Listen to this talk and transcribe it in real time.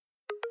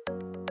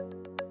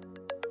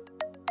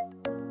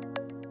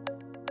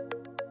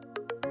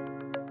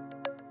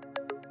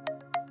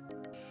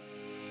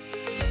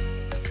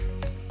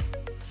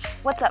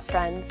What's up,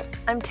 friends?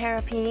 I'm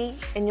Tara P,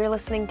 and you're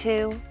listening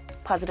to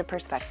Positive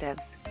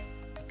Perspectives.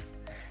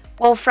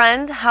 Well,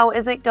 friends, how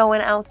is it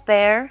going out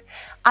there?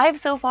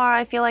 So far,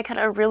 I feel like had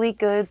a really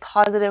good,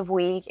 positive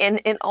week,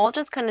 and it all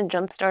just kind of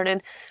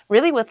jump-started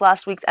really with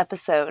last week's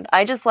episode.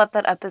 I just left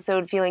that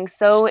episode feeling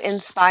so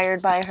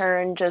inspired by her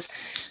and just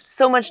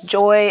so much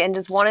joy and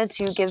just wanted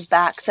to give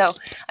back. So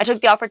I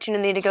took the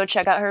opportunity to go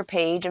check out her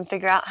page and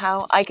figure out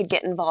how I could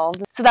get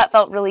involved. So that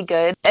felt really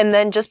good. And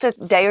then just a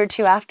day or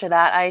two after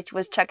that, I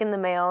was checking the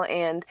mail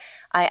and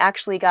I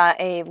actually got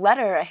a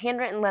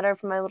handwritten letter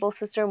from my little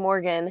sister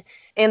Morgan.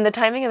 And the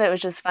timing of it was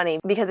just funny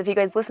because if you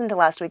guys listened to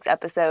last week's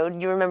episode,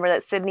 you remember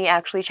that Sydney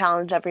actually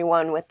challenged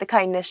everyone with the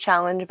kindness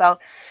challenge about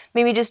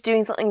maybe just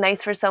doing something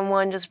nice for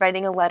someone, just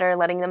writing a letter,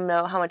 letting them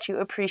know how much you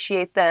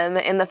appreciate them.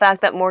 And the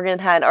fact that Morgan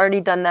had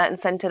already done that and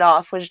sent it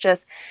off was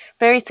just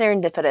very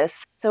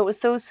serendipitous. So it was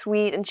so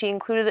sweet, and she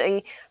included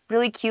a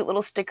really cute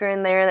little sticker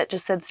in there that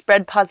just said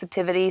spread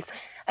positivity.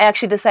 I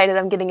actually decided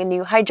I'm getting a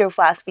new hydro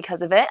flask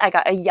because of it. I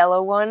got a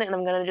yellow one, and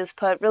I'm going to just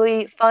put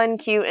really fun,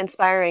 cute,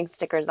 inspiring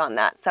stickers on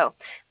that. So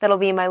that'll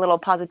be my little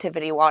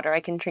positivity water I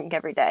can drink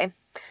every day.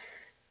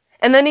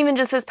 And then even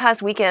just this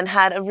past weekend,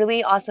 had a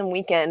really awesome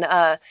weekend.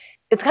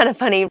 It's kind of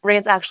funny,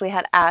 Rance actually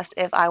had asked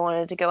if I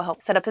wanted to go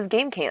help set up his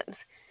game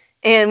camps.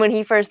 And when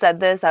he first said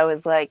this, I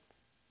was like,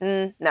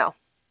 no,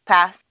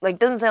 pass. Like,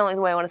 doesn't sound like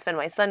the way I want to spend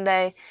my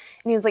Sunday.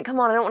 And he was like, come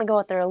on, I don't want to go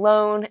out there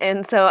alone.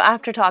 And so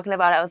after talking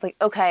about it, I was like,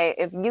 okay,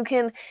 if you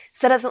can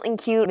set up something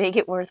cute, make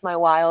it worth my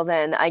while,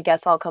 then I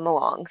guess I'll come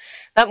along.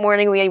 That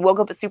morning, we woke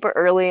up super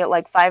early at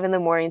like 5 in the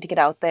morning to get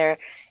out there.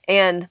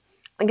 And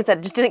like I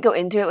said, just didn't go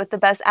into it with the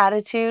best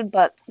attitude,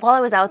 but while I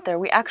was out there,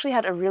 we actually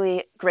had a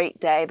really great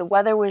day. The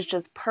weather was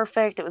just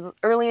perfect. It was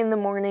early in the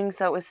morning,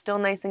 so it was still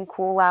nice and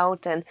cool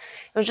out, and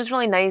it was just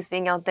really nice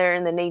being out there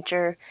in the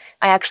nature.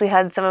 I actually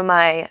had some of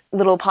my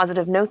little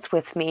positive notes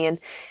with me, and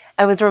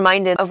I was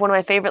reminded of one of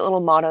my favorite little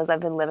mottos I've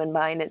been living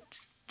by, and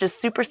it's just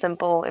super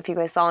simple if you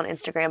guys saw on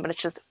Instagram, but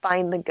it's just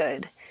find the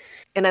good.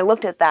 And I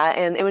looked at that,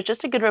 and it was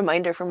just a good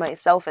reminder for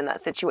myself in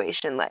that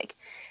situation, like,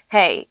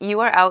 hey, you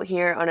are out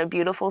here on a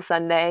beautiful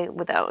Sunday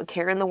without a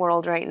care in the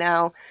world right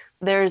now.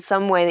 There's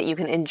some way that you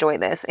can enjoy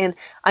this. And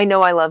I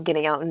know I love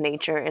getting out in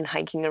nature and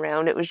hiking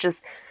around. It was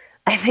just,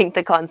 I think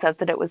the concept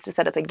that it was to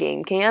set up a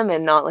game cam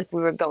and not like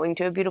we were going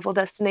to a beautiful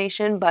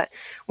destination, but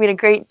we had a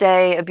great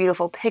day, a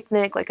beautiful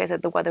picnic. Like I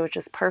said, the weather was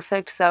just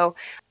perfect. So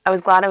I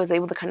was glad I was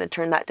able to kind of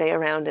turn that day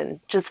around and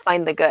just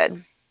find the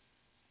good.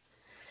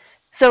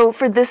 So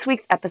for this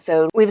week's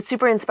episode, we have a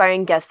super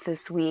inspiring guest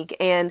this week,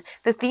 and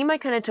the theme I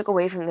kind of took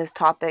away from this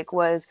topic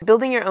was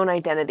building your own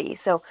identity.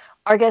 So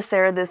our guest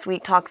Sarah this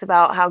week talks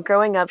about how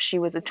growing up she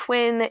was a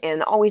twin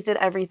and always did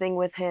everything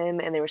with him,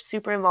 and they were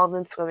super involved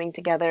in swimming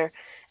together.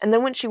 And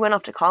then when she went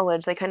off to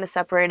college, they kind of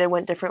separated,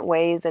 went different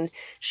ways, and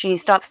she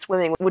stopped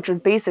swimming, which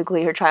was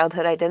basically her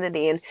childhood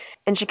identity.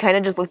 And she kind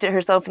of just looked at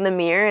herself in the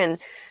mirror and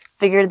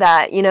figured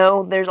that,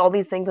 there's all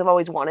these things I've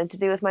always wanted to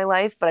do with my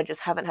life, but I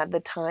just haven't had the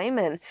time.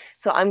 And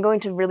so I'm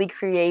going to really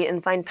create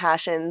and find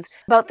passions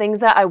about things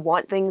that I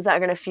want, things that are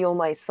going to fuel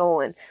my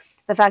soul. And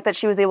the fact that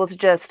she was able to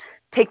just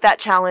take that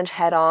challenge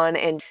head on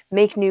and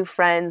make new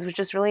friends was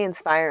just really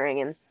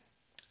inspiring. And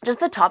just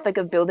the topic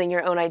of building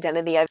your own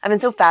identity, I've been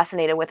so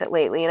fascinated with it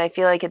lately, and I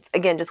feel like it's,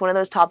 again, just one of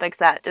those topics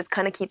that just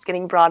kind of keeps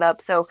getting brought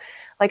up. So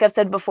like I've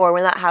said before,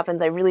 when that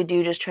happens, I really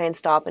do just try and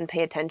stop and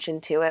pay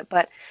attention to it.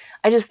 But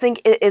I just think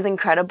it is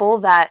incredible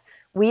that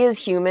we as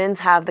humans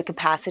have the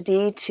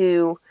capacity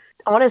to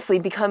honestly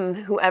become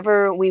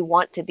whoever we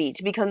want to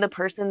become the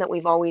person that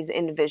we've always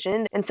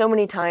envisioned. And so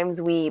many times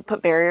we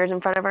put barriers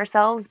in front of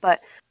ourselves,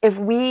 but if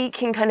we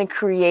can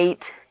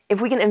if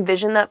we can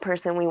envision that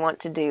person we want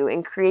to do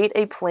and create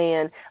a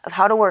plan of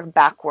how to work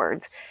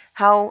backwards,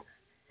 how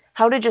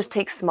to just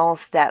take small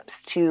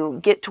steps to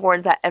get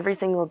towards that every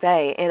single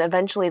day, and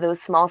eventually those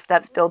small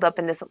steps build up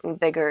into something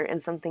bigger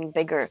and something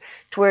bigger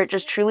to where it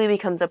just truly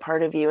becomes a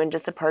part of you and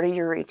just a part of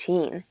your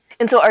routine.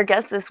 And so our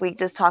guest this week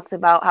just talks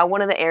about how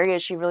one of the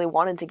areas she really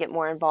wanted to get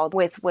more involved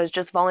with was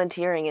just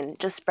volunteering and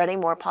just spreading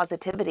more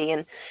positivity.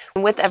 And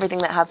with everything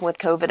that happened with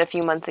COVID a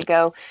few months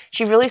ago,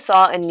 she really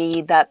saw a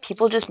need that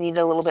people just needed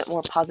a little bit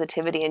more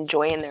positivity and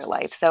joy in their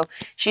life. So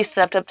she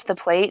stepped up to the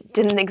plate,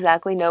 didn't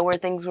exactly know where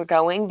things were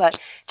going, but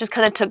just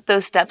kind of took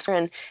those steps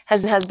and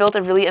has built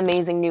a really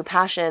amazing new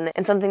passion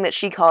and something that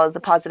she calls the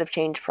Positive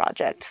Change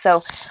Project.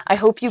 So I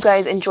hope you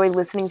guys enjoyed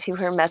listening to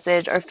her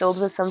message, are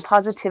filled with some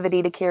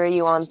positivity to carry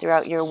you on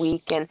throughout your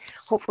week, and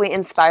hopefully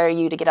inspire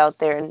you to get out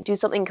there and do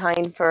something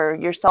kind for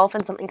yourself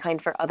and something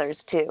kind for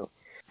others too.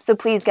 So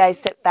please, guys,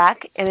 sit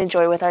back and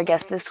enjoy with our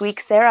guest this week,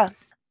 Sarah.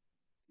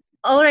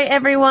 All right,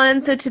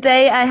 everyone. So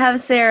today I have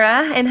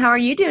Sarah. And how are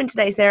you doing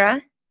today,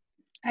 Sarah?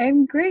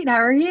 I'm great.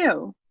 How are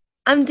you?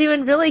 I'm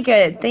doing really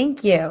good.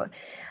 Thank you.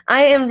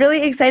 I am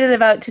really excited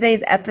about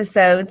today's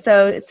episode.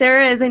 So,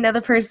 Sarah is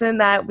another person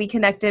that we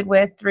connected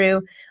with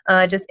through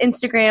just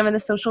Instagram and the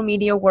social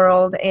media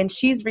world. And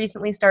she's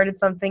recently started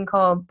something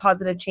called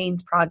Positive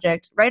Change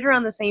Project right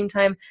around the same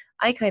time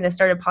I kind of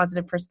started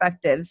Positive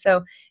Perspective.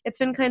 So, it's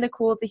been kind of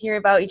cool to hear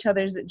about each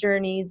other's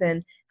journeys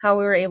and how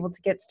we were able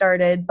to get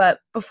started. But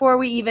before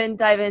we even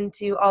dive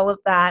into all of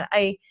that,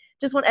 I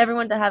just want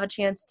everyone to have a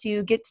chance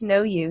to get to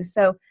know you.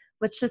 So,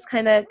 let's just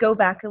kind of go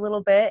back a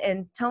little bit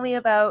and tell me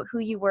about who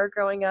you were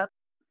growing up.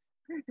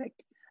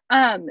 Perfect.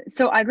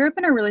 So I grew up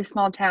in a really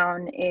small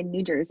town in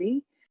New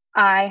Jersey.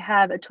 I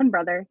have a twin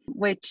brother,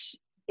 which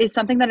is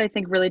something that I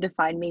think really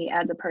defined me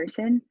as a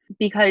person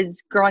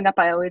because growing up,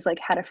 I always like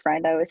had a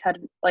friend. I always had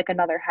like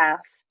another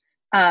half.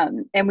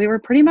 And we were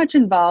pretty much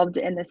involved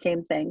in the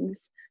same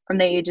things from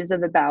the ages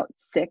of about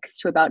 6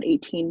 to about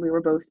 18. We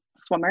were both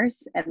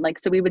swimmers. And like,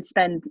 so we would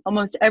spend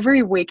almost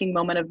every waking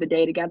moment of the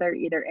day together,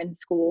 either in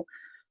school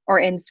or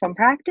in swim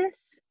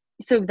practice.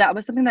 So that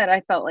was something that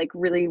I felt like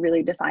really,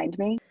 really defined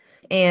me.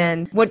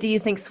 And what do you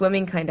think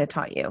swimming kind of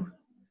taught you?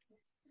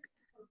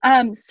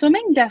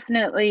 Swimming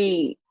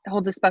definitely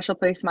holds a special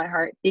place in my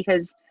heart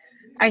because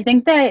I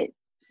think that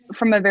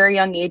from a very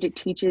young age, it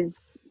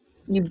teaches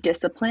you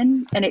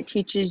discipline and it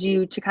teaches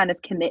you to kind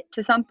of commit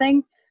to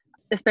something,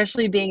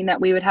 especially being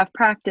that we would have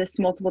practice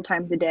multiple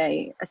times a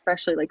day,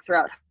 especially like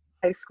throughout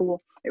high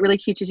school. It really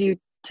teaches you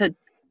to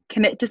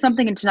commit to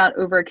something and to not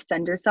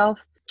overextend yourself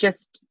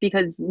just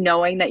because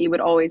knowing that you would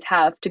always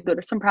have to go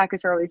to some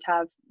practice or always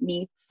have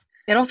meets.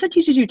 It also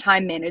teaches you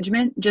time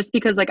management just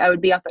because like I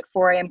would be up at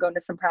 4 a.m. going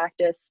to some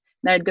practice,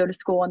 then I'd go to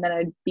school and then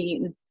I'd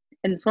be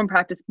in swim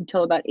practice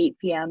until about 8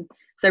 p.m.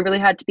 So I really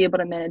had to be able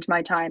to manage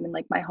my time and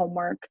like my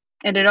homework.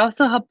 And it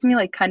also helped me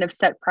like kind of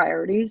set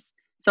priorities.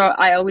 So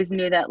I always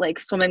knew that like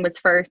swimming was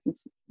first and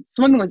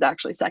swimming was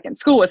actually second.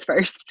 School was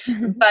first.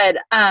 But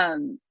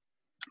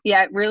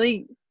yeah, it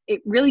really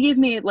gave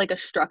me like a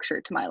structure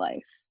to my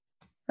life.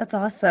 That's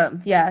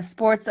awesome. Yeah,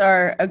 sports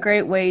are a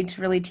great way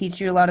to really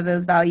teach you a lot of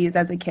those values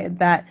as a kid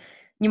that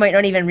you might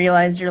not even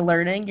realize you're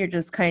learning. You're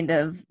just kind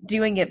of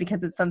doing it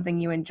because it's something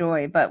you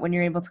enjoy. But when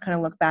you're able to kind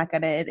of look back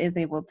at it, it is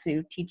able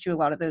to teach you a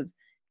lot of those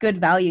good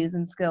values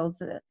and skills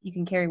that you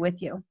can carry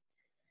with you.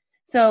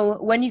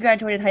 So when you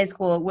graduated high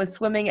school, was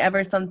swimming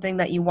ever something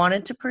that you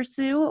wanted to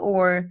pursue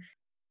or?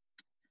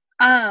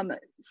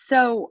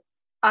 So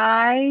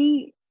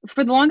I,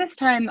 for the longest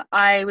time,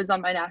 I was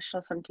on my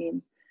national swim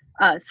team.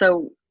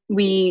 So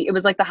it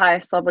was like the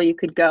highest level you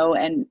could go,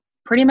 and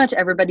pretty much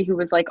everybody who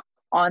was like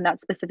on that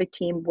specific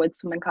team would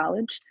swim in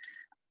college.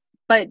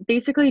 But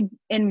basically,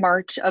 in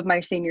March of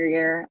my senior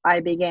year, I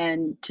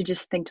began to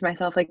just think to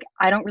myself, like,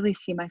 I don't really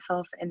see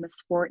myself in the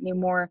sport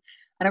anymore.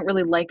 I don't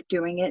really like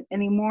doing it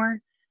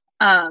anymore.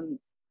 Um,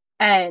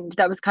 and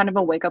that was kind of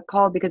a wake up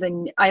call because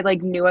I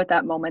like knew at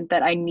that moment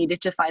that I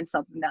needed to find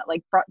something that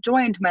like brought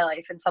joy into my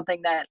life and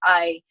something that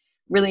I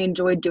really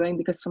enjoyed doing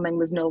because swimming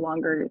was no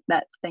longer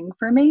that thing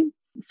for me.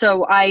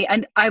 So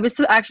I was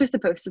actually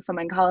supposed to swim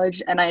in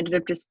college, and I ended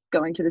up just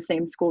going to the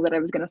same school that I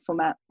was going to swim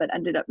at, but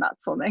ended up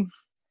not swimming.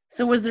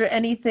 So was there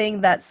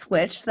anything that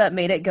switched that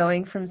made it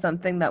going from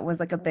something that was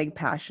like a big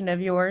passion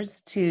of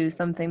yours to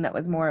something that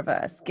was more of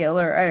a skill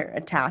or a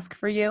task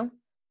for you?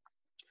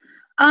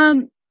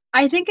 Um,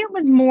 I think it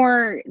was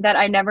more that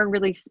I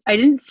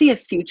didn't see a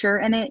future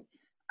in it.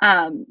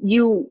 Um,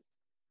 you,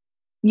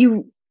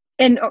 you,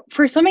 and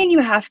for swimming,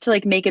 you have to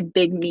like make a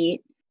big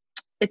meet.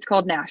 It's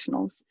called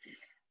nationals.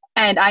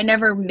 And I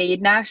never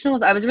made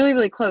nationals. I was really,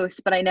 really close,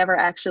 but I never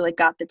actually like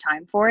got the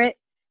time for it.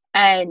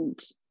 And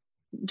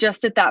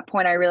just at that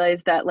point, I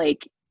realized that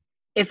like,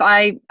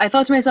 I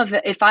thought to myself,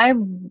 if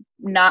I'm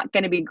not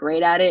going to be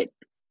great at it,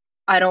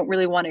 I don't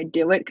really want to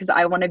do it because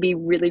I want to be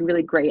really,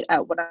 really great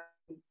at what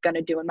I'm going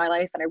to do in my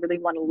life. And I really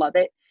want to love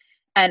it.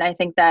 And I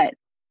think that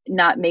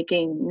not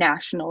making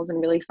nationals and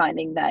really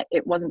finding that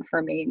it wasn't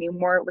for me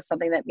anymore, it was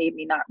something that made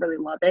me not really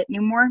love it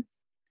anymore.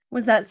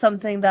 Was that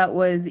something that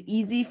was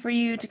easy for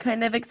you to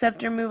kind of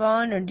accept or move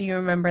on, or do you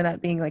remember that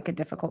being like a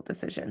difficult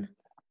decision?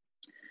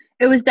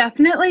 It was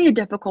definitely a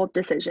difficult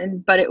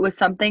decision, but it was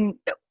something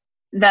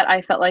that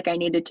I felt like I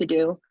needed to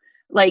do.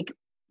 Like,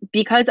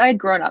 because I'd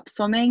grown up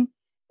swimming,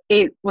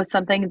 it was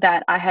something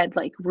that I had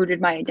like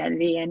rooted my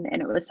identity in, and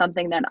it was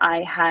something that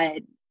I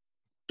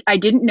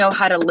didn't know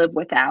how to live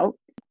without.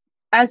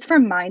 As for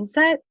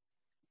mindset,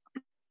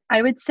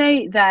 I would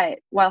say that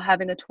while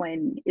having a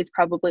twin is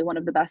probably one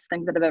of the best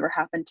things that have ever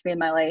happened to me in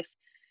my life,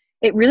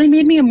 it really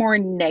made me a more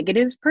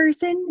negative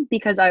person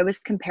because I was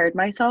compared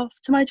myself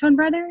to my twin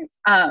brother.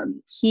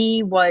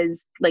 He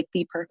was like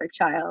the perfect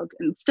child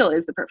and still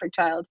is the perfect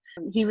child.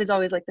 He was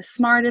always like the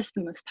smartest,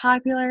 the most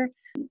popular.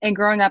 And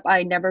growing up,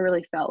 I never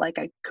really felt like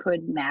I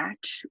could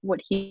match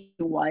what he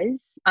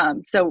was.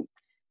 So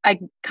I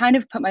kind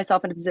of put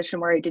myself in a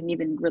position where I didn't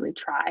even really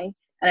try.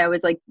 And I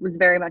was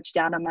very much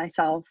down on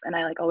myself, and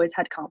I like always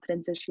had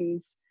confidence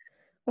issues.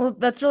 Well,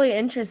 that's really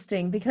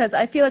interesting because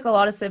I feel like a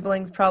lot of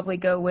siblings probably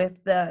go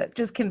with the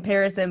just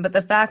comparison, but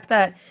the fact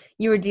that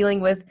you were dealing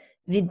with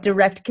the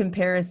direct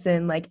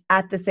comparison, like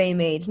at the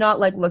same age, not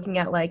like looking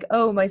at like,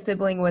 oh, my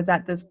sibling was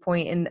at this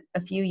point in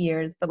a few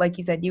years, but like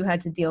you said, you had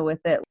to deal with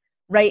it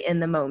right in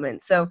the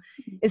moment. So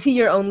is he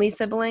your only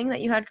sibling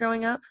that you had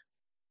growing up?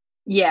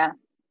 Yeah.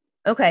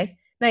 Okay,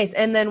 nice.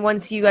 And then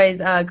once you guys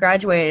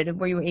graduated,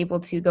 were you able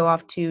to go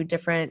off to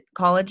different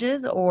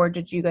colleges, or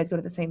did you guys go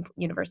to the same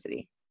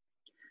university?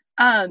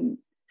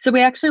 So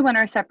we actually went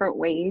our separate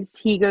ways.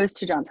 He goes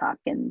to Johns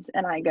Hopkins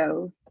and I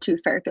go to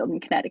Fairfield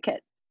in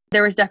Connecticut.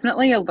 There was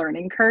definitely a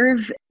learning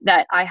curve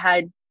that I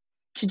had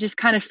to just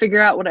kind of figure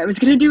out what I was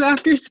going to do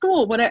after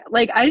school.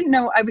 I didn't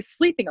know. I was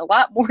sleeping a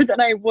lot more than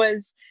I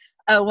was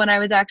when I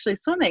was actually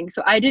swimming.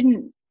 So I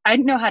didn't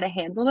know how to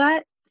handle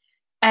that.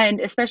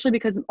 And especially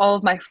because all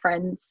of my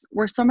friends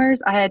were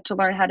swimmers, I had to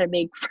learn how to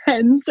make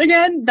friends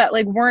again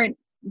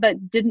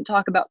that didn't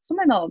talk about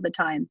swimming all the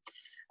time.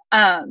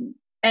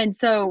 And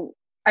so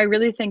I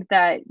really think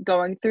that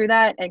going through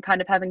that and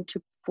kind of having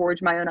to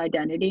forge my own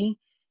identity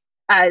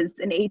as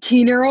an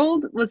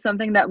 18-year-old was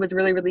something that was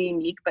really, really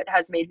unique, but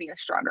has made me a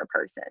stronger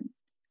person.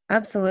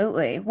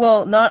 Absolutely.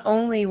 Well, not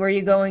only were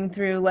you going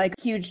through like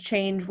huge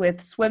change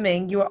with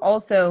swimming, you were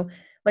also,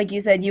 like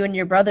you said, you and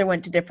your brother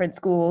went to different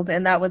schools,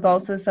 and that was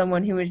also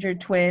someone who was your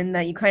twin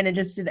that you kind of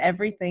just did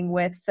everything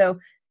with. So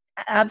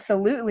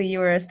absolutely, you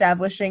were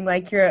establishing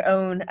like your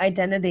own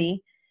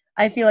identity.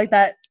 I feel like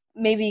that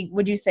maybe,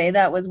 would you say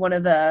that was one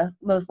of the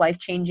most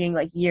life-changing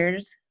like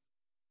years?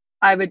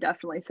 I would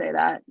definitely say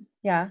that.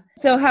 Yeah.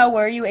 So how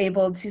were you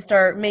able to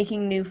start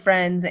making new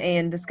friends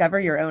and discover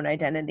your own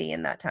identity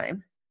in that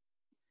time?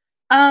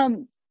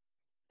 Um,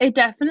 it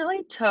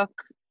definitely took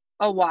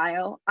a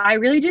while. I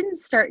really didn't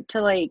start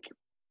to like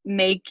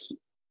make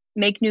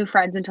new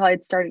friends until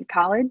I'd started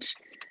college.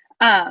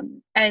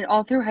 And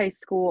all through high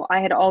school, I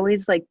had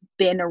always like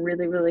been a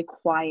really, really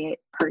quiet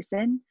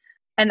person.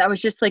 And that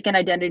was just like an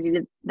identity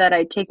that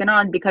I'd taken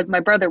on because my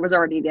brother was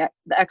already the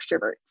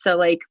extrovert. So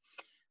like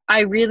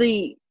I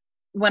really,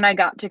 when I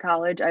got to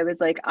college, I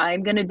was like,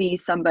 I'm going to be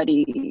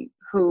somebody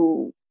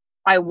who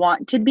I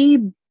want to be,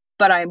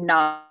 but I'm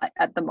not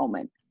at the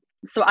moment.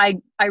 So I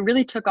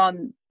really took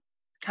on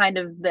kind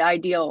of the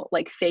ideal,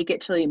 like fake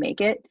it till you make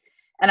it.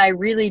 And I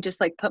really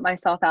just like put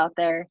myself out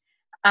there.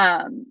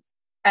 And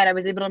I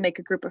was able to make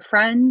a group of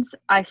friends.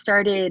 I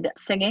started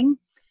singing,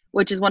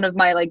 which is one of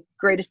my like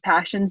greatest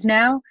passions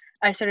now.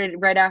 I started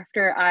right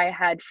after I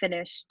had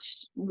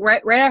finished,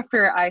 right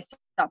after I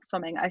stopped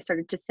swimming, I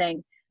started to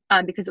sing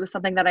because it was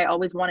something that I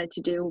always wanted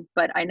to do,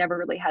 but I never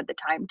really had the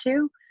time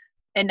to.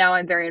 And now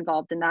I'm very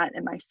involved in that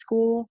in my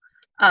school.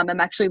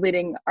 I'm actually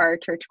leading our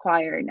church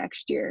choir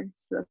next year.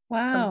 So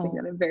that's something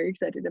that I'm very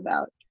excited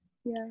about.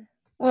 Yeah.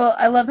 Well,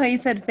 I love how you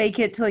said fake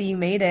it till you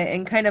made it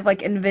and kind of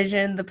like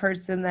envision the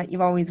person that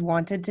you've always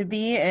wanted to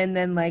be and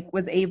then like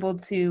was able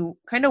to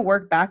kind of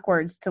work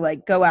backwards to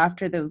like go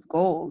after those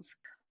goals.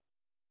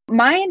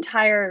 My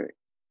entire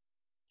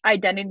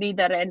identity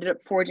that I ended up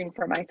forging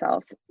for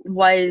myself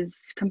was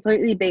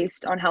completely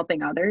based on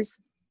helping others.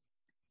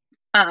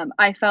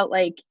 I felt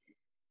like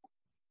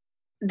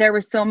there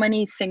were so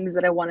many things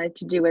that I wanted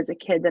to do as a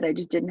kid that I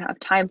just didn't have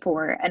time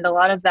for. And a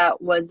lot of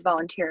that was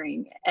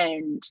volunteering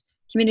and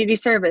community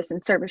service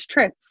and service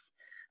trips.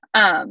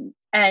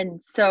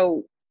 And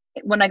so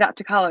when I got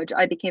to college,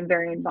 I became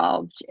very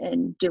involved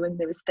in doing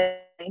those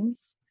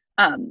things.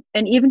 And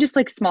even just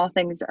like small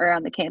things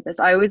around the campus.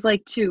 I always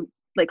like to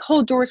like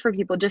hold doors for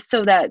people just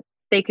so that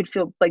they could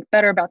feel like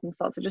better about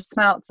themselves or just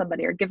smile at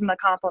somebody or give them a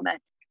compliment.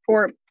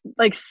 Or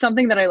like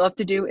something that I love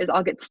to do is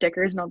I'll get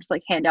stickers and I'll just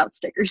like hand out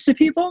stickers to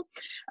people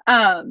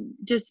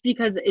just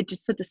because it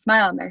just puts a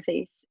smile on their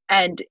face.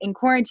 And in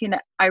quarantine,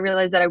 I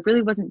realized that I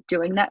really wasn't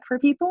doing that for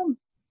people.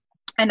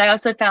 And I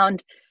also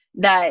found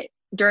that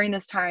during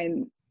this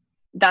time,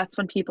 that's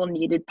when people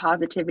needed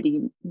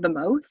positivity the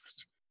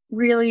most,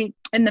 really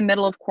in the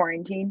middle of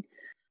quarantine.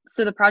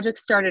 So the project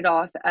started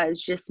off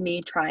as just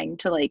me trying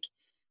to like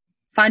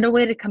find a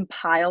way to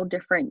compile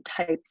different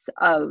types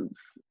of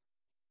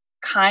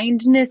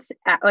kindness,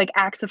 like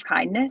acts of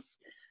kindness.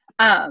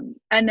 And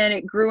then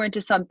it grew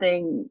into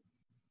something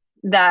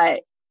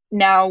that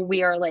now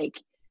we're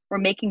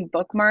making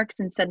bookmarks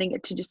and sending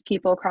it to just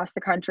people across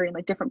the country and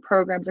like different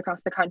programs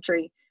across the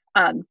country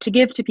to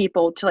give to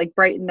people to like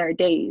brighten their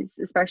days,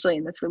 especially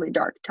in this really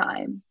dark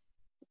time.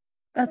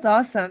 That's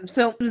awesome.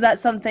 So was that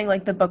something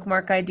like the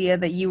bookmark idea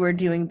that you were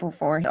doing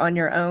before on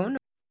your own?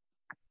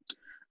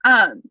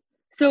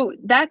 So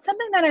that's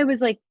something that I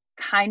was like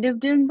kind of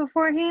doing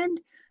beforehand.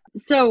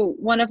 So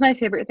one of my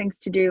favorite things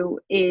to do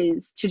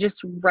is to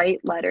just write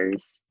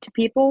letters to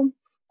people,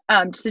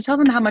 just to tell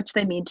them how much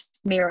they mean to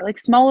me, or like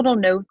small little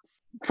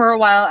notes. For a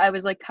while, I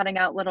was like cutting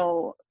out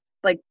little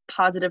like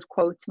positive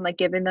quotes and like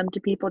giving them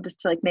to people just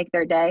to like make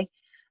their day.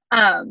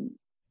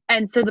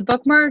 And so the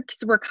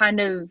bookmarks were kind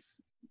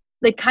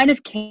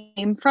of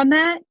came from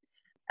that,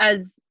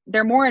 as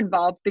they're more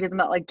involved because I'm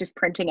not like just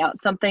printing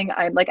out something.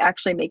 I'm like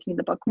actually making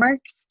the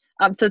bookmarks.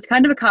 So it's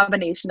kind of a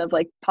combination of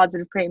like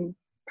positive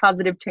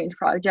change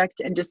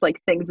project and just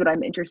like things that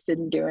I'm interested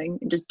in doing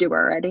and just do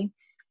already.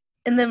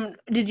 And then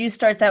did you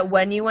start that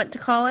when you went to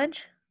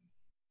college?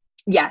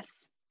 Yes.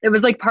 it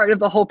was like part of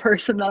the whole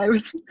person that I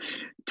was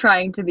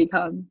trying to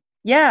become.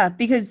 Yeah,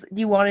 because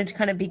you wanted to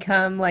kind of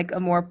become like a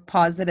more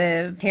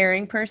positive,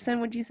 caring person,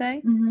 would you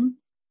say?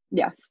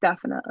 Yes,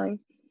 definitely.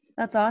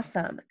 That's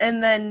awesome.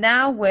 And then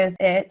now with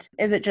it,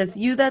 is it just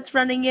you that's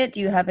running it? Do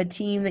you have a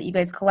team that you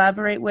guys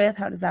collaborate with?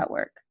 How does that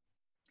work?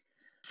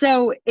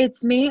 So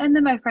it's me and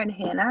then my friend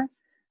Hannah.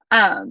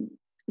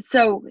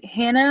 So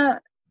Hannah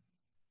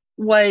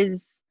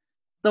was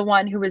the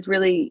one who was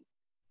really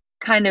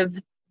kind of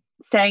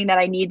saying that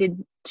I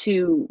needed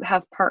to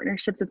have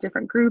partnerships with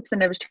different groups,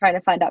 and I was trying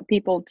to find out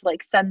people to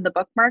like send the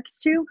bookmarks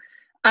to.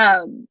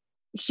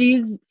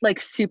 She's like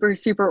super,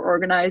 super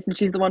organized, and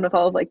she's the one with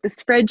all of like the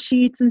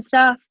spreadsheets and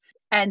stuff.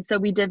 And so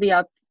we divvy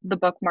up the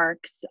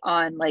bookmarks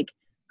on like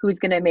who's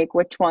going to make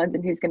which ones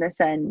and who's going to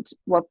send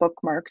what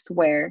bookmarks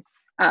where.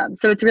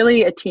 So it's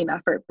really a team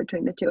effort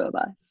between the two of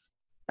us.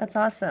 That's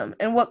awesome.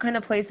 And what kind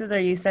of places are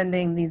you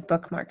sending these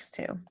bookmarks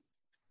to?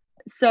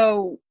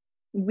 So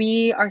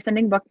we are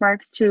sending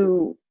bookmarks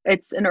to,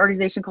 it's an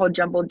organization called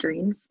Jumbled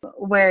Dreams,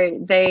 where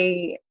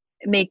they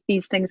make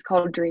these things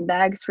called dream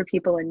bags for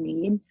people in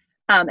need.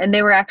 And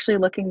they were actually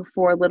looking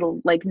for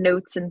little like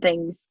notes and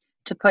things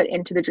to put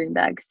into the dream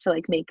bags to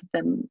like make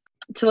them,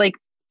 to like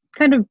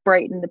kind of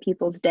brighten the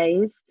people's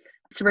days.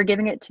 So we're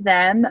giving it to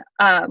them.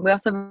 We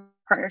also have a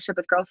partnership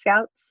with Girl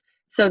Scouts.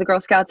 So the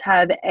Girl Scouts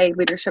have a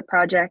leadership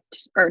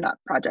project, or not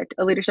project,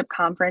 a leadership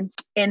conference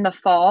in the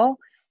fall.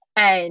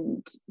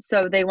 And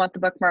so they want the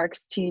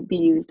bookmarks to be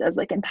used as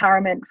like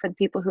empowerment for the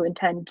people who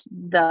attend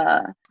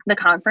the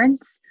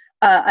conference.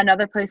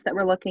 Another place that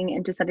we're looking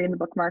into sending the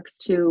bookmarks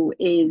to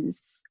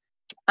is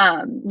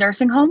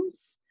nursing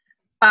homes.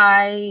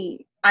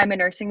 I'm a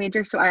nursing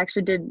major, so I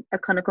actually did a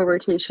clinical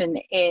rotation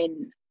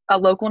in a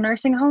local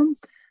nursing home.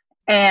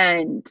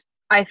 And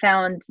I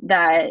found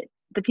that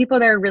the people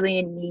there are really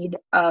in need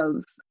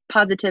of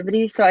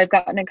positivity. So I've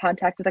gotten in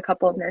contact with a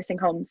couple of nursing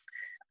homes,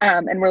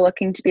 and we're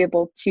looking to be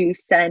able to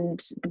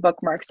send the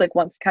bookmarks like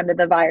once kind of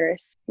the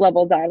virus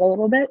levels out a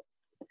little bit.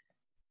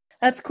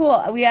 That's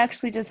cool. We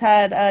actually just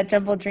had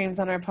Jumbled Dreams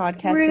on our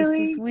podcast just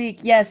this week.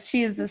 Yes,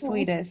 she is the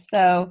sweetest.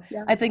 So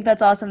yeah. I think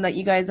that's awesome that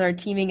you guys are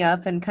teaming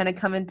up and kind of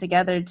coming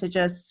together to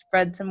just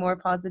spread some more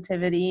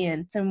positivity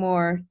and some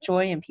more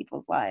joy in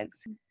people's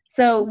lives.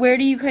 So where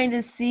do you kind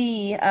of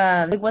see,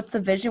 like what's the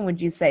vision, would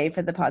you say,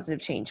 for the Positive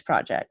Change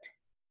Project?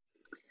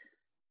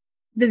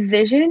 The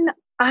vision,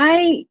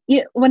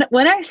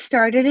 when I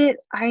started it,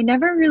 I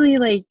never really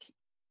like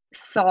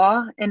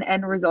saw an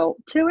end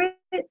result to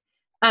it.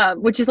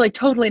 Which is like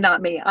totally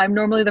not me. I'm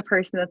normally the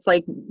person that's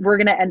like, we're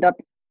going to end up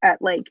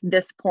at like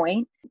this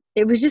point.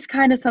 It was just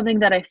kind of something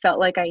that I felt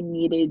like I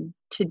needed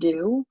to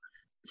do.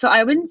 So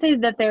I wouldn't say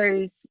that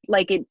there's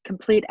like a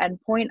complete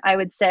endpoint. I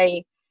would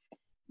say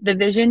the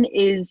vision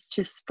is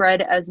to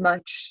spread as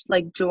much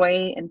like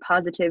joy and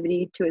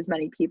positivity to as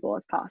many people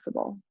as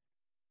possible.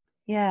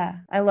 Yeah,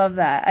 I love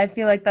that. I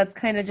feel like that's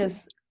kind of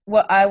just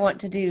what I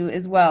want to do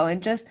as well,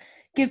 and just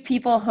give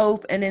people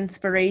hope and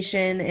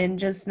inspiration, and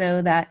just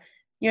know that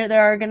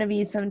there are going to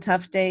be some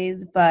tough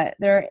days, but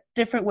there are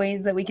different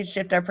ways that we can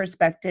shift our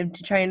perspective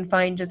to try and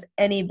find just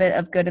any bit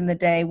of good in the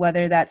day,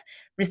 whether that's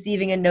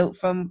receiving a note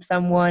from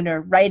someone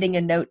or writing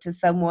a note to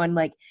someone.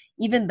 Like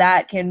even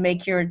that can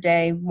make your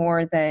day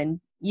more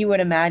than you would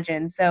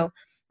imagine. So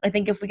I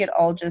think if we could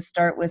all just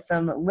start with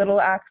some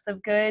little acts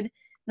of good,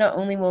 not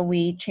only will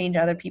we change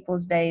other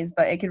people's days,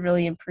 but it could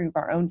really improve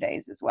our own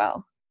days as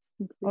well.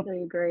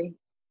 Completely agree.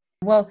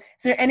 Well,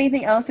 is there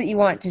anything else that you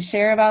want to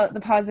share about the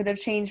Positive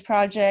Change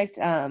Project,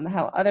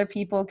 how other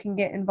people can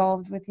get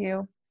involved with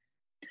you?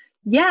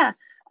 Yeah.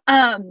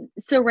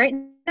 So right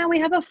now we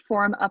have a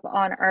form up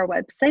on our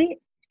website.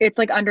 It's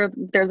like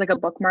there's like a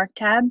bookmark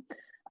tab.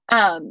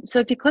 So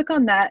if you click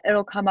on that,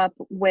 it'll come up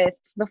with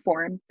the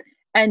form.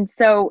 And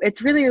so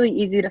it's really, really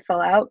easy to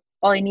fill out.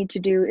 All you need to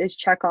do is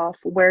check off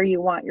where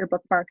you want your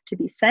bookmark to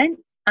be sent,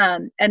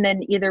 and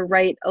then either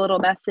write a little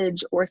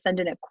message or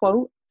send in a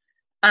quote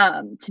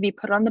to be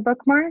put on the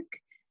bookmark.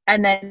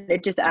 And then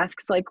it just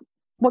asks like,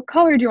 what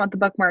color do you want the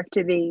bookmark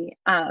to be?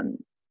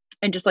 And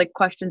just like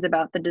questions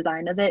about the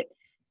design of it.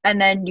 And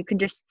then you can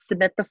just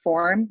submit the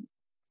form,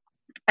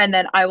 and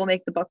then I will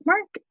make the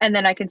bookmark, and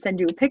then I can send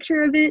you a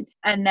picture of it.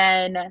 And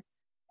then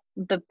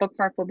the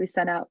bookmark will be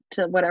sent out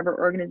to whatever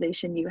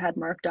organization you had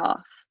marked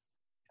off.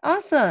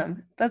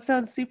 Awesome. That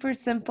sounds super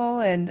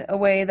simple, and a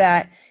way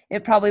that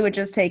it probably would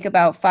just take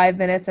about 5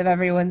 minutes of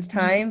everyone's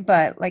time,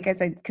 but like I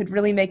said, could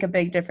really make a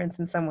big difference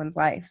in someone's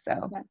life.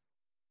 So yeah.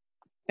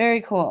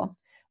 Very cool.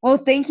 Well,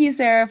 thank you,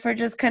 Sarah, for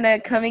just kind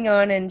of coming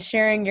on and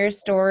sharing your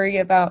story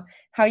about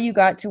how you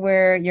got to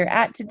where you're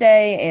at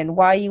today and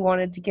why you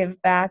wanted to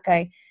give back.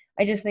 I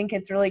just think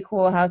it's really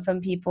cool how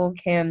some people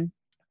can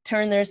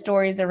turn their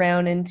stories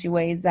around into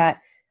ways that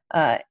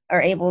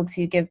are able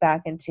to give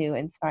back and to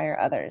inspire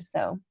others.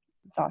 So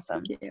it's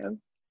awesome. Thank you.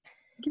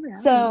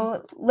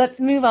 So let's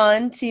move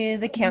on to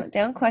the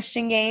countdown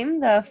question game,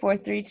 the 4,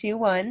 3, 2,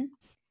 1.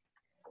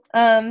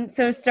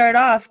 So start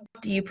off,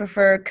 do you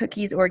prefer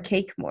cookies or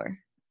cake more?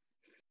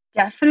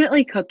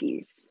 Definitely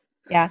cookies.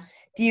 Yeah.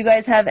 Do you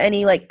guys have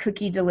any like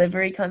cookie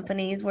delivery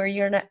companies where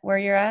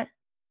you're at?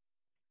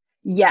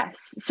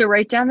 Yes. So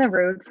right down the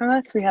road from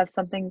us, we have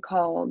something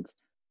called,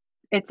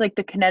 it's like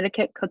the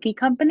Connecticut Cookie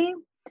Company.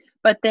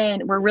 But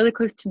then we're really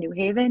close to New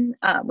Haven,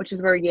 which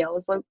is where Yale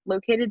is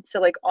located. So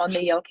like on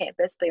the Yale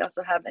campus, they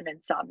also have an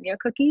Insomnia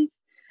cookies,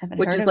 Haven't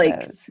which heard is of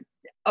like, those.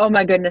 oh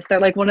my goodness,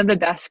 they're like one of the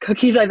best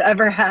cookies I've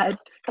ever had.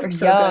 They're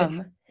so good.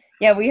 Yum.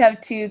 Yeah, we have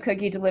two main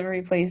cookie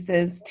delivery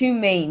places,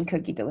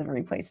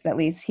 at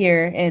least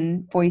here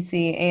in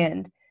Boise,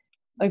 and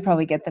we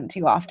probably get them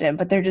too often,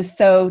 but they're just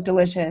so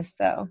delicious.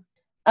 So,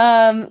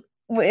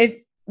 if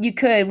you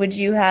could, would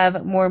you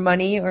have more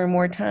money or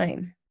more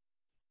time?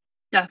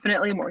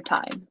 Definitely more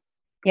time.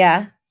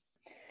 Yeah.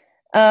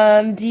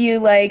 Do you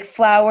like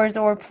flowers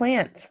or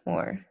plants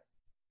more?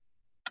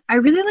 I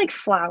really like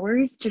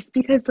flowers just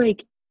because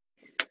like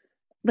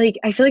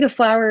I feel like a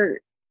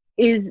flower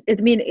is, I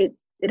mean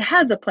it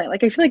has a plant.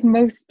 Like I feel like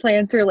most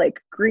plants are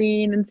like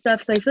green and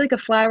stuff. So I feel like a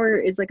flower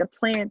is like a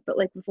plant but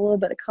like with a little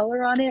bit of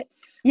color on it.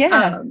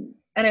 Yeah.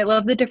 And I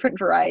love the different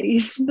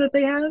varieties that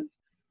they have.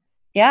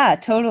 Yeah,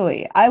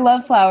 totally. I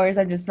love flowers.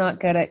 I'm just not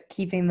good at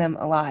keeping them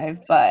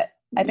alive, but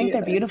I think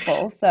they're Yeah.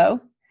 beautiful.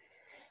 So,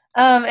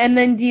 and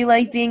then do you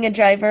like being a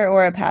driver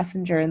or a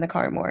passenger in the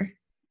car more?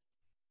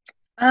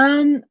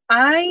 Um,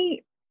 I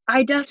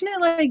I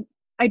definitely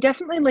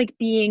like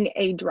being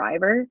a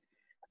driver.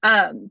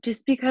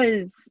 Just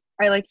because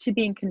I like to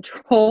be in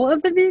control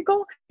of the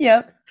vehicle.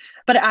 Yep.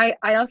 But I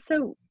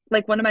also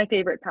like, one of my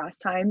favorite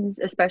pastimes,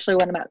 especially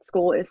when I'm at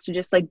school, is to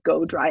just like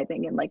go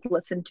driving and like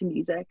listen to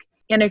music.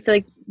 And I feel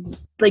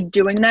like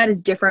doing that is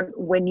different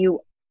when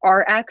you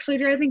are actually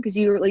driving because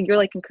you're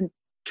like in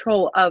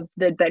control of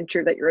the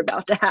adventure that you're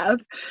about to have.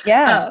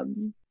 Yeah.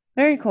 Um,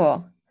 Very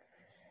cool.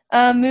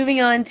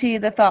 Moving on to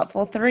the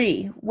thoughtful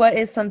three. What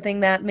is something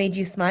that made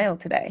you smile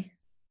today?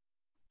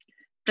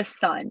 the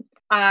sun.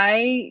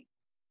 I'm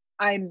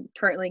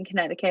currently in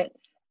Connecticut,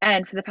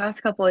 and for the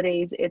past couple of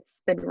days, it's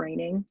been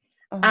raining.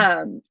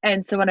 Oh,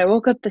 And so when I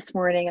woke up this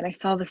morning and I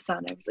saw the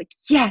sun, I was like,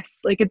 yes,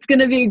 like it's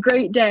gonna be a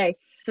great day.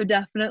 So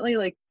definitely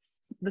like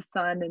the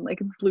sun and like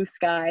blue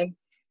sky.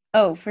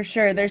 oh, for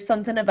sure. There's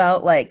something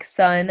about like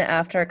sun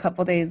after a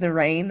couple days of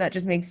rain that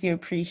just makes you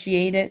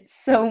appreciate it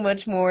so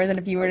much more than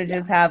if you were Oh to yeah.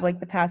 just have like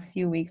the past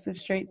few weeks of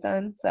straight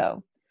sun.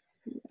 So,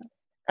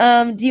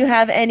 do you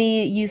have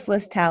any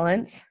useless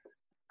talents?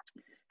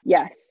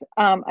 Yes.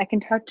 I can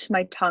touch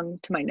my tongue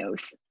to my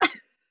nose.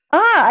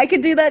 Ah, I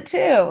could do that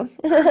too.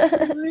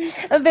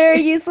 A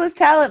very useless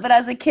talent, but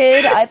as a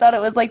kid, I thought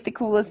it was like the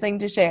coolest thing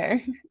to share.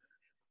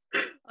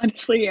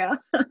 Honestly, yeah.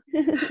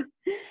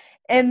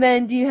 And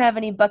then, do you have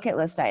any bucket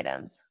list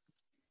items?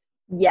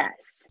 Yes.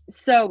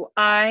 So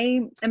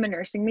I am a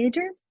nursing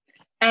major.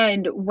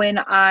 And when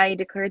I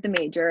declared the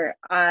major,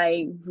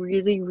 I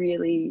really,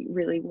 really,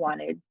 really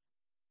wanted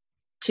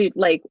to,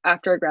 like,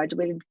 after I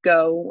graduated,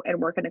 go and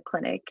work in a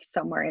clinic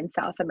somewhere in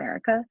South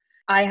America.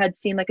 I had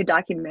seen like a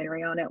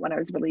documentary on it when I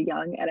was really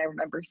young, and I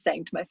remember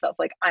saying to myself,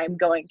 like, I'm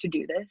going to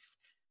do this.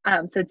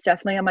 So it's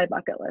definitely on my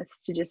bucket list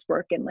to just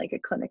work in like a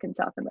clinic in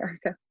South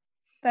America.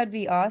 That'd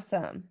be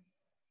awesome.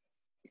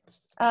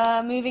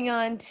 Moving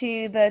on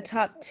to the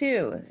top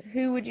two.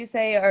 Who would you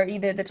say are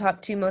either the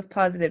top two most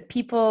positive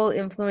people,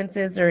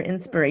 influences, or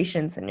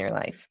inspirations in your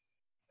life?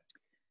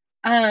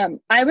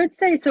 I would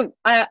say so.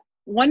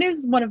 One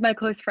is one of my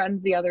close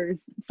friends. The other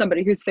is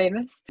somebody who's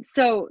famous.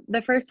 So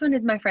the first one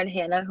is my friend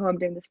Hannah, who I'm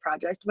doing this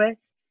project with.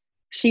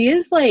 She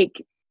is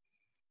like,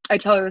 I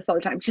tell her this all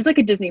the time. She's like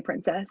a Disney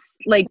princess.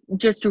 Like,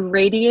 just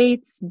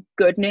radiates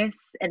goodness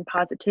and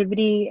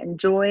positivity and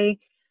joy.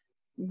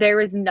 There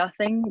is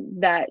nothing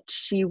that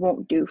she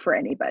won't do for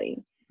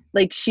anybody.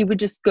 Like, she would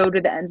just go to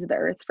the ends of the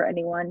earth for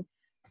anyone.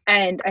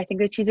 And I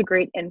think that she's a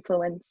great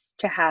influence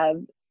to have,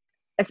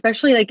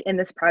 especially like in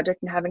this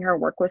project and having her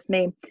work with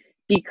me,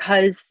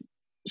 because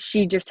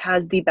she just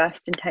has the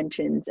best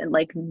intentions and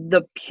like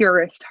the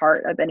purest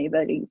heart of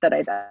anybody that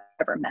I've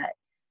ever met.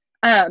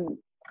 Um,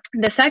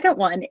 the second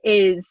one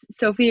is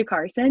Sophia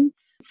Carson.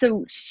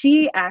 So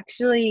she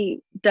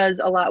actually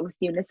does a lot with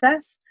UNICEF,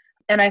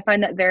 and I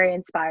find that very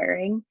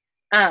inspiring.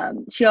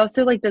 She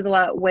also like does a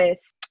lot with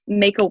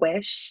Make a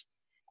Wish,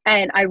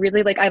 and I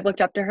really like, I've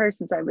looked up to her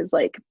since I was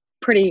like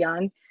pretty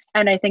young,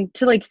 and I think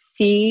to like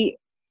see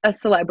a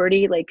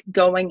celebrity like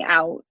going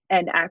out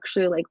and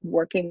actually like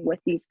working with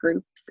these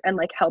groups and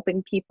like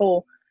helping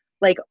people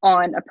like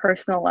on a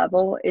personal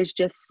level is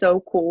just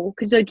so cool,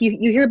 because like you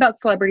hear about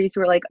celebrities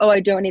who are like, oh, I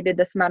donated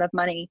this amount of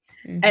money,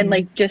 and Mm-hmm.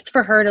 like just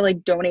for her to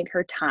like donate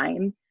her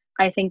time,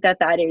 I think that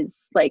that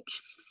is like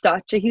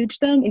such a huge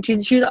thing. And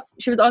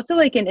she was also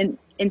like an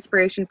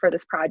inspiration for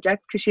this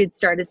project because she had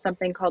started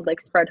something called like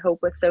Spread Hope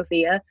with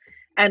Sophia,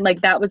 and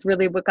like that was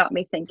really what got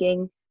me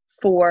thinking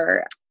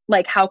for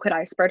like how could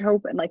I spread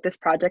hope, and like this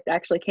project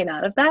actually came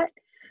out of that.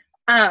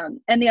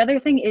 And the other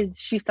thing is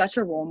she's such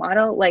a role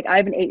model. Like, I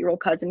have an 8-year-old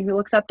cousin who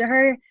looks up to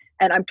her,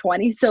 and I'm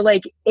 20. So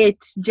like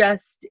it's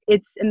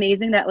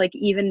amazing that like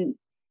even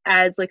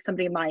as like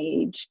somebody my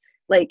age,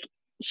 like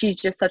she's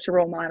just such a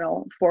role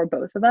model for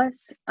both of us.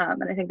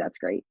 And I think that's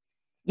great.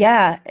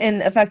 Yeah,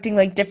 and affecting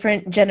like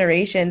different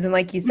generations. And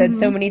like you said,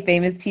 so Mhm. many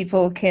famous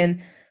people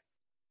can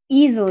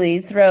easily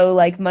throw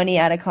like money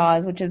at a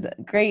cause, which is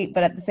great.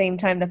 But at the same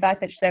time, the fact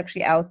that she's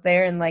actually out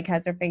there and like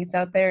has her face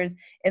out there is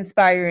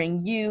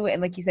inspiring you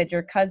and, like you said,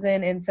 your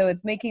cousin. And so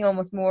it's making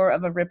almost more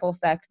of a ripple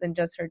effect than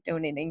just her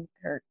donating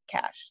her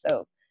cash.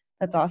 So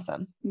that's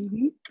awesome.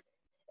 Mhm.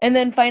 And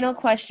then final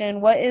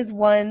question, what is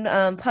one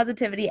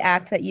positivity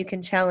act that you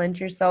can challenge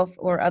yourself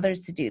or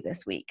others to do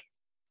this week?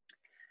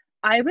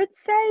 I would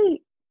say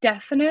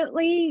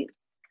definitely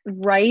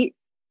write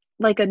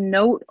like a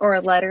note or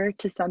a letter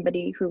to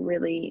somebody who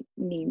really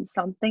means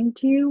something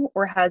to you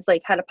or has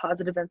like had a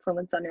positive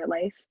influence on your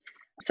life.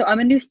 So I'm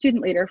a new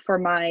student leader for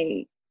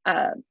my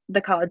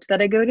the college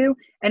that I go to,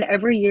 and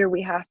every year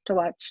we have to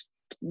watch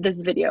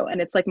this video,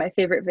 and it's like my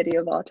favorite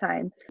video of all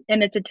time.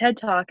 And it's a TED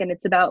Talk, and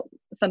it's about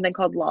something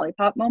called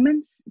lollipop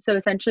moments. So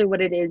essentially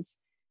what it is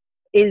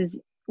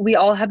we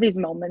all have these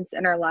moments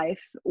in our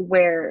life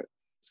where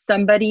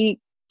somebody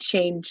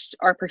changed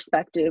our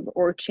perspective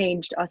or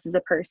changed us as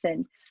a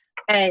person.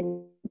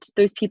 And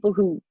those people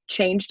who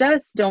changed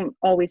us don't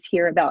always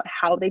hear about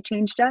how they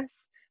changed us.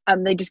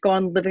 They just go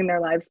on living their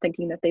lives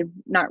thinking that they've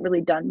not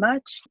really done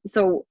much.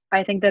 So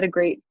I think that a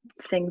great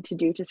thing to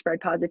do to spread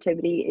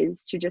positivity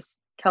is to just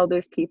tell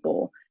those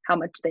people how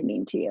much they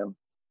mean to you.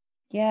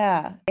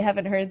 Yeah, I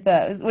haven't heard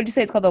what'd you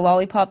say it's called, the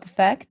lollipop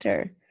effect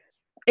or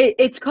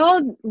It's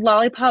called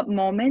Lollipop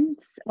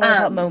Moments.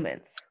 lollipop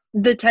moments?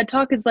 The TED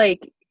Talk is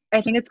like,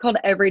 I think it's called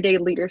Everyday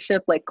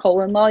Leadership, like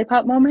colon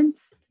lollipop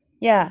moments.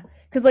 Yeah,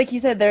 because like you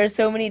said, there are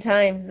so many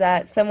times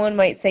that someone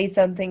might say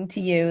something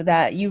to you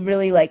that you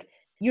really like,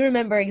 you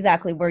remember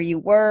exactly where you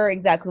were,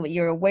 exactly what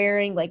you were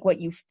wearing, like what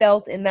you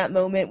felt in that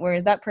moment,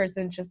 whereas that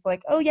person's just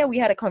like, oh yeah, we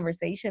had a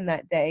conversation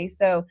that day.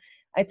 So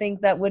I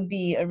think that would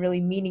be a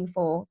really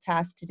meaningful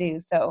task to do.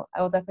 So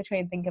I will definitely try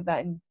and think of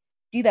that and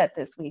do that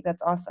this week.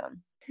 That's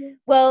awesome.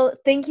 Well,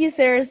 thank you,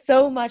 Sarah,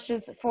 so much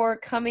for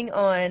coming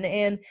on.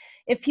 And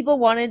if people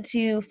wanted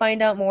to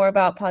find out more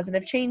about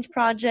Positive Change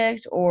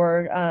Project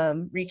or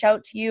reach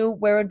out to you,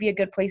 where would be a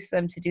good place for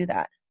them to do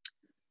that?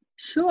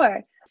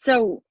 Sure.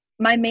 So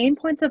my main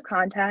points of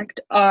contact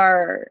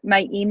are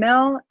my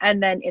email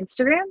and then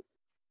Instagram.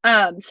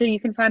 So you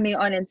can find me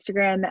on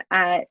Instagram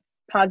at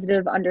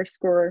positive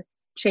underscore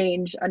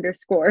change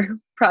underscore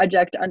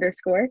project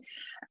underscore.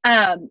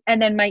 And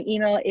then my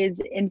email is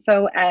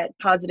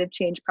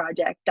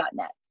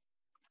info@positivechangeproject.net.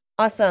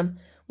 Awesome.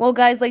 Well,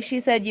 guys, like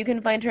she said, you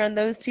can find her on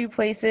those two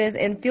places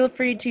and feel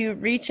free to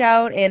reach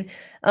out. And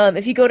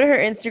if you go to her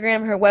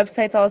Instagram, her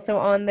website's also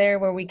on there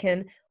where we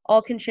can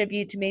all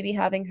contribute to maybe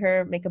having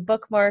her make a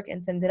bookmark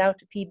and send it out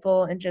to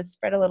people and just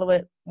spread a little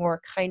bit more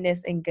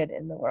kindness and good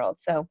in the world.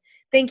 So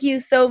thank you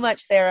so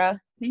much,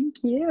 Sarah. Thank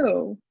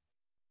you.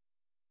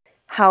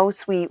 How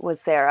sweet was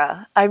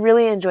Sarah? I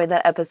really enjoyed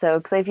that episode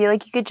because I feel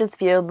like you could just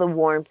feel the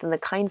warmth and the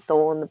kind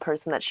soul in the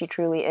person that she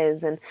truly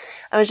is. And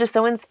I was just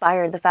so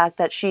inspired, the fact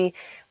that she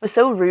was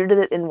so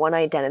rooted in one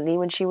identity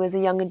when she was a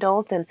young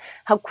adult and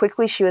how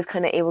quickly she was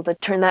kind of able to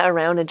turn that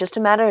around in just a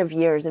matter of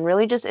years and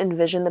really just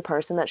envision the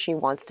person that she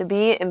wants to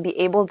be and be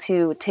able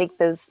to take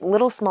those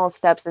little small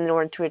steps in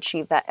order to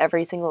achieve that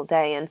every single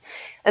day. And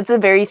it's a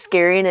very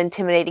scary and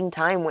intimidating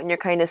time when you're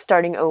kind of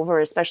starting over,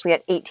 especially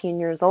at 18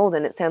 years old.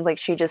 And it sounds like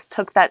she just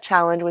took that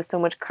challenge with so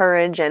much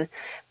courage and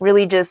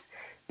really just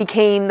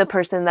became the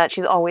person that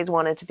she's always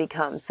wanted to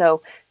become.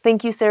 So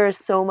thank you, Sarah,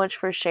 so much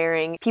for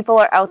sharing. People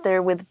are out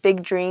there with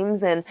big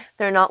dreams and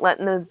they're not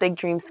letting those big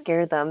dreams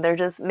scare them. They're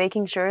just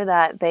making sure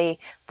that they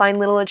find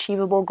little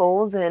achievable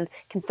goals and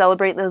can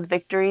celebrate those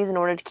victories in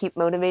order to keep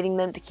motivating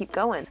them to keep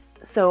going.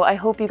 So I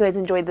hope you guys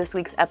enjoyed this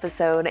week's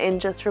episode,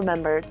 and just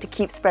remember to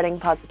keep spreading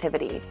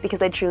positivity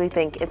because I truly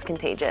think it's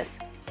contagious.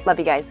 Love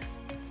you guys.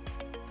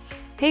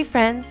 Hey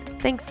friends,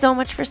 thanks so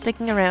much for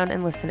sticking around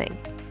and listening.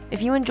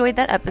 If you enjoyed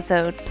that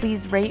episode,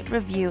 please rate,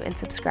 review, and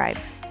subscribe.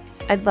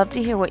 I'd love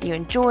to hear what you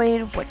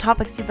enjoyed, what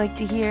topics you'd like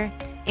to hear,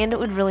 and it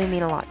would really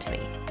mean a lot to me.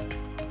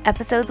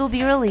 Episodes will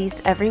be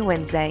released every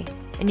Wednesday,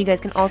 and you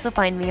guys can also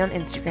find me on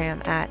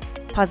Instagram at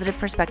Positive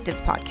Perspectives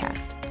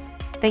Podcast.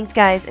 Thanks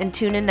guys, and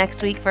tune in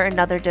next week for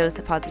another dose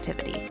of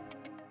positivity.